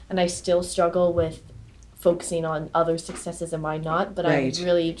 And I still struggle with focusing on other successes and mine not. But I'm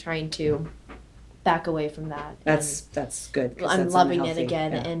really trying to back away from that. That's good. I'm that's loving unhealthy. it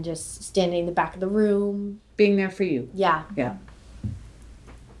again and just standing in the back of the room. Being there for you. Yeah. Yeah.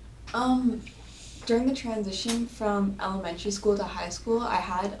 During the transition from elementary school to high school, I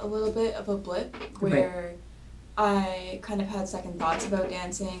had a little bit of a blip where I kind of had second thoughts about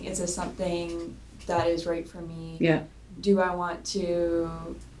dancing. Is this something that is right for me? Yeah. Do I want to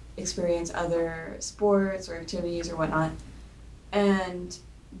experience other sports or activities or whatnot? And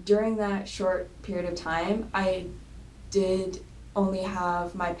during that short period of time, I did only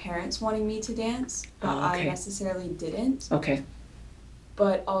have my parents wanting me to dance, but I necessarily didn't. Okay.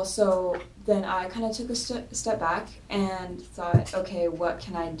 But also, then I kind of took a step back and thought, okay, what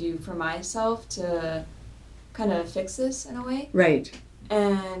can I do for myself to kind of fix this in a way? Right.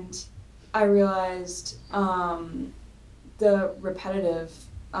 And I realized the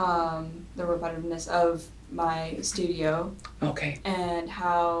repetitiveness of my studio. Okay. And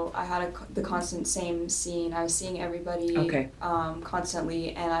how I had the constant same scene. I was seeing everybody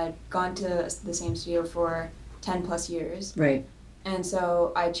constantly, and I'd gone to the same studio for 10 plus years. Right. And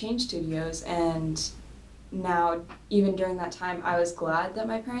so I changed studios, and now, even during that time, I was glad that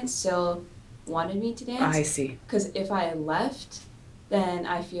my parents still wanted me to dance. I see. Because if I had left, then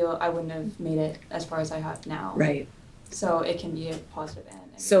I feel I wouldn't have made it as far as I have now. Right. So it can be a positive and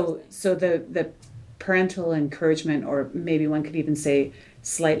negative thing. So the parental encouragement, or maybe one could even say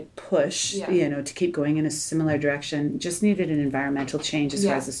slight push, to keep going in a similar direction, just needed an environmental change as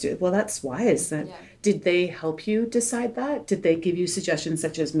far as the student. Well, that's wise. Did they help you decide that? Did they give you suggestions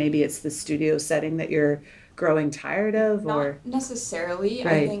such as maybe it's the studio setting that you're growing tired of? Not necessarily.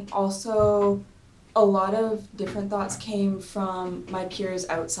 I think also a lot of different thoughts came from my peers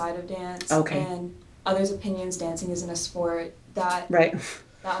outside of dance and others' opinions. Dancing isn't a sport. That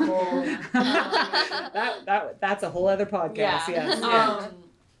whole that's a whole other podcast.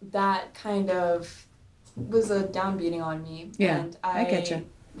 That kind of was a downbeating on me. And I get you.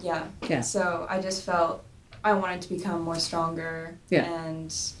 Yeah. So I just felt I wanted to become more stronger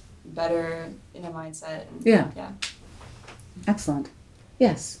and better in a mindset. Yeah. Excellent.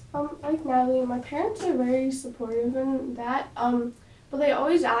 Yes. Like Natalie, my parents are very supportive in that. But they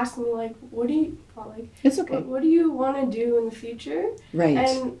always ask me, like, what do you, like, it's okay. What do you want to do in the future? Right.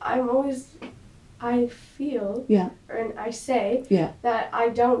 And I feel, and I say that I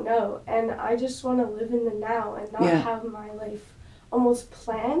don't know. And I just want to live in the now and not have my life almost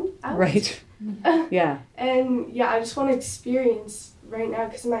planned out. Right. Yeah. And I just want to experience right now,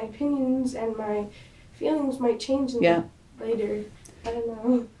 because my opinions and my feelings might change later. I don't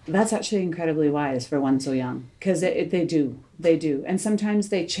know. That's actually incredibly wise for one so young, because they do. And sometimes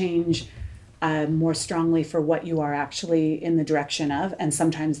they change more strongly for what you are actually in the direction of, and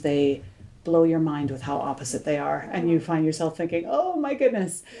sometimes they blow your mind with how opposite they are, and you find yourself thinking, oh my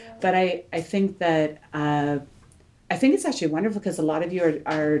goodness. But I think that I think it's actually wonderful, because a lot of you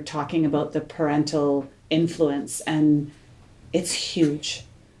are talking about the parental influence, and it's huge.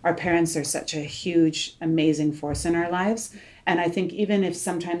 Our parents are such a huge, amazing force in our lives. And I think even if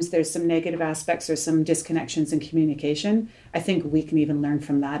sometimes there's some negative aspects or some disconnections in communication, I think we can even learn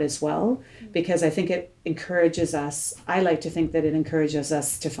from that as well, because I think it encourages us. I like to think that it encourages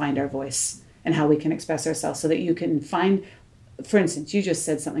us to find our voice and how we can express ourselves, so that you can find, for instance, you just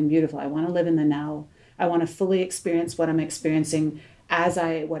said something beautiful. I want to live in the now. I want to fully experience what I'm experiencing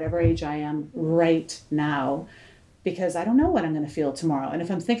whatever age I am right now, because I don't know what I'm going to feel tomorrow. And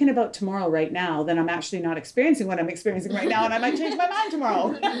if I'm thinking about tomorrow right now, then I'm actually not experiencing what I'm experiencing right now, and I might change my mind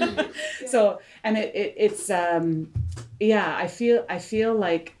tomorrow. So, and it's I feel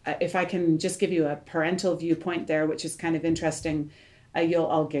like if I can just give you a parental viewpoint there, which is kind of interesting, you'll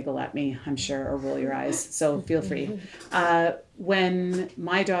all giggle at me, I'm sure, or roll your eyes. So feel free. When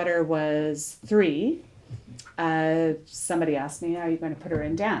my daughter was 3, somebody asked me, are you going to put her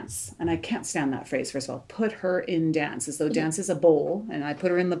in dance? And I can't stand that phrase, first of all. Put her in dance, as though dance is a bowl, and I put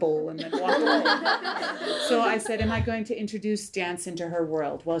her in the bowl and then walk away. So I said, am I going to introduce dance into her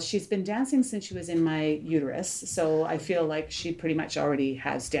world? Well, she's been dancing since she was in my uterus, so I feel like she pretty much already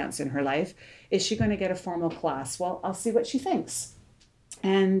has dance in her life. Is she going to get a formal class? Well, I'll see what she thinks.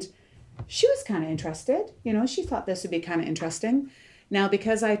 And she was kind of interested. She thought this would be kind of interesting. Now,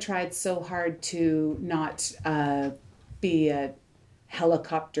 because I tried so hard to not be a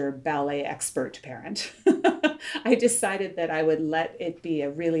helicopter ballet expert parent, I decided that I would let it be a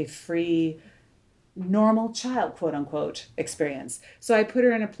really free, normal child, quote unquote, experience. So I put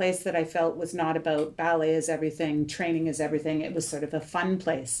her in a place that I felt was not about ballet is everything, training is everything. It was sort of a fun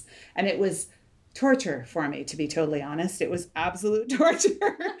place. And it was torture for me, to be totally honest. It was absolute torture.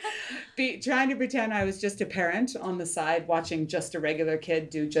 Trying to pretend I was just a parent on the side, watching just a regular kid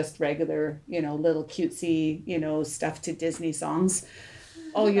do just regular, little cutesy, stuff to Disney songs.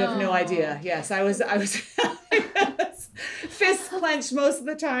 Oh, you have no idea. Yes, I was fists clenched most of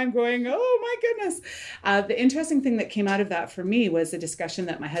the time going, oh my goodness. The interesting thing that came out of that for me was a discussion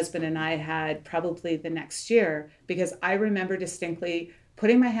that my husband and I had probably the next year, because I remember distinctly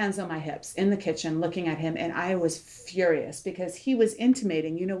putting my hands on my hips in the kitchen, looking at him, and I was furious because he was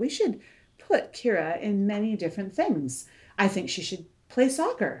intimating, we should put Kira in many different things. I think she should play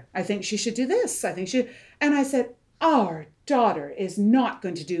soccer. I think she should do this. And I said, our daughter is not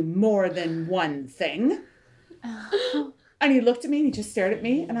going to do more than one thing. And he looked at me and he just stared at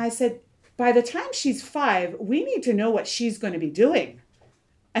me. And I said, by the time she's 5, we need to know what she's going to be doing.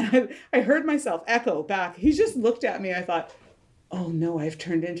 And I heard myself echo back. He just looked at me. I thought, oh no, I've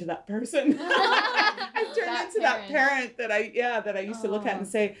turned into that person. I've turned into that parent that I used to look at and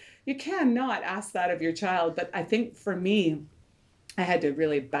say, you cannot ask that of your child. But I think for me, I had to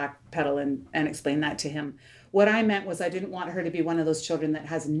really backpedal and explain that to him. What I meant was I didn't want her to be one of those children that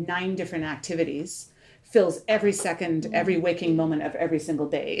has 9 different activities, fills every second, every waking moment of every single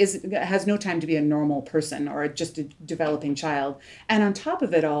day, has no time to be a normal person or just a developing child. And on top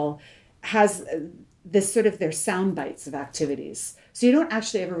of it all, has this sort of their sound bites of activities. So you don't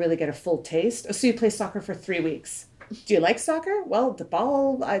actually ever really get a full taste. So you play soccer for 3 weeks. Do you like soccer? Well, the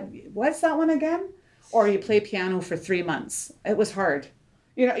ball, what's that one again? Or you play piano for 3 months. It was hard.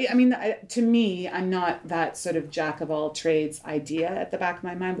 To me, I'm not that sort of jack of all trades idea at the back of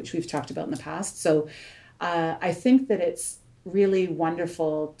my mind, which we've talked about in the past. So I think that it's really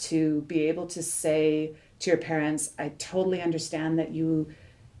wonderful to be able to say to your parents, I totally understand that you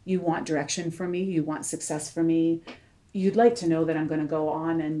want direction for me, you want success for me. You'd like to know that I'm going to go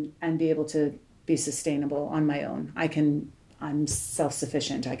on and be able to be sustainable on my own. I'm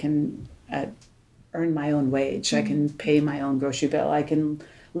self-sufficient. I can earn my own wage. Mm-hmm. I can pay my own grocery bill. I can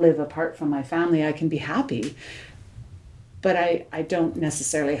live apart from my family. I can be happy. But I don't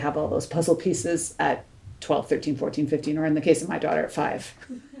necessarily have all those puzzle pieces at 12, 13, 14, 15, or in the case of my daughter at 5.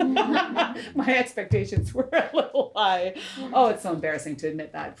 My expectations were a little high. Oh, it's so embarrassing to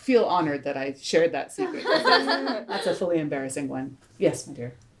admit that. Feel honored that I shared that secret. That's a fully embarrassing one. Yes, my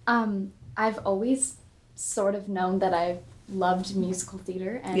dear. I've always sort of known that I've loved musical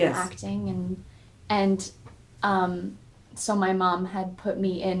theater and acting and so my mom had put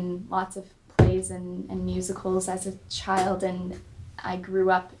me in lots of plays and musicals as a child, and I grew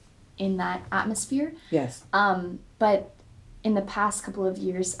up in that atmosphere. Yes. But in the past couple of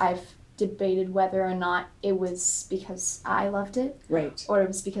years, I've debated whether or not it was because I loved it. Right. Or it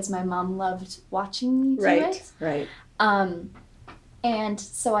was because my mom loved watching me do it. Right. And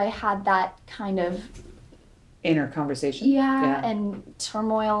so I had that kind of inner conversation. Yeah, and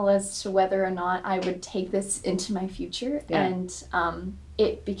turmoil as to whether or not I would take this into my future. Yeah. And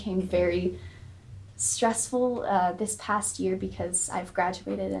it became very stressful this past year because I've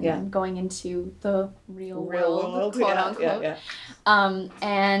graduated and I'm going into the real world, quote unquote. Yeah.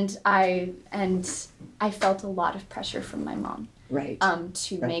 And I felt a lot of pressure from my mom. Right.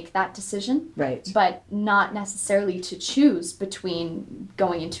 To make that decision. Right. But not necessarily to choose between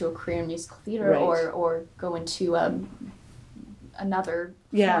going into a career in musical theater or go into another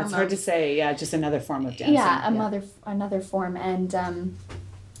form it's hard to say. Yeah, just another form of dancing. Another form.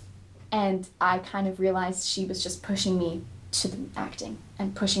 And I kind of realized she was just pushing me to the acting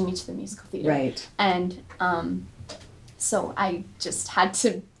and pushing me to the musical theater. Right. And so I just had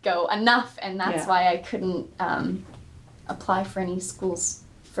to go enough, and that's why I couldn't apply for any schools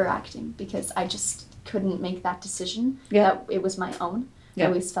for acting, because I just couldn't make that decision that it was my own. I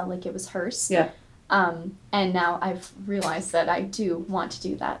always felt like it was hers. Yeah. And now I've realized that I do want to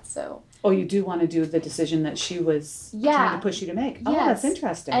do that. So. Oh, you do want to do the decision that she was trying to push you to make. Oh, that's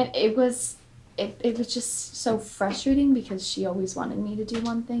interesting. And it was just so frustrating because she always wanted me to do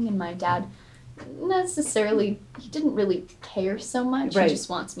one thing, and my dad he didn't really care so much. Right. He just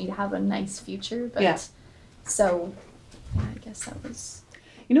wants me to have a nice future. But so I guess that was.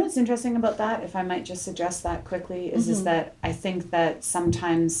 You know what's interesting about that, if I might just suggest that quickly, is that I think that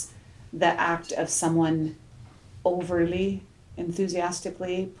sometimes the act of someone overly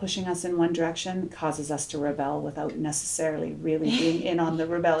enthusiastically pushing us in one direction causes us to rebel without necessarily really being in on the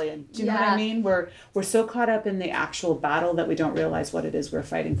rebellion. Do you know what I mean? We're so caught up in the actual battle that we don't realize what it is we're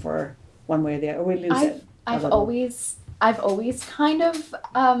fighting for one way or the other, or we lose it. I've always kind of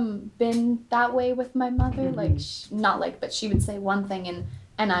been that way with my mother. Like, but she would say one thing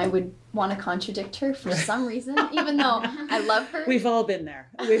and I would want to contradict her for some reason, even though I love her. We've all been there.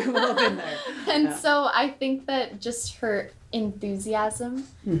 And so I think that just her enthusiasm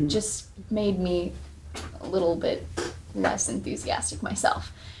just made me a little bit less enthusiastic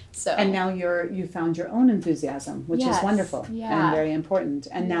myself. So and now you found your own enthusiasm, which is wonderful and very important.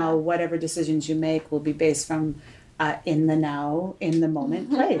 And now whatever decisions you make will be based from in the now, in the moment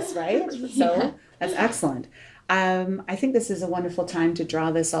place, right? So that's excellent. I think this is a wonderful time to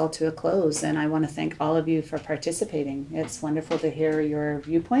draw this all to a close, and I want to thank all of you for participating. It's wonderful to hear your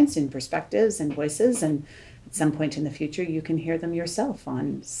viewpoints and perspectives and voices, and at some point in the future you can hear them yourself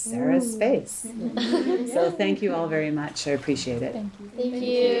on Sarah's Space. So thank you all very much. I appreciate it. Thank you. Thank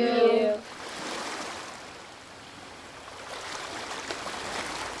you.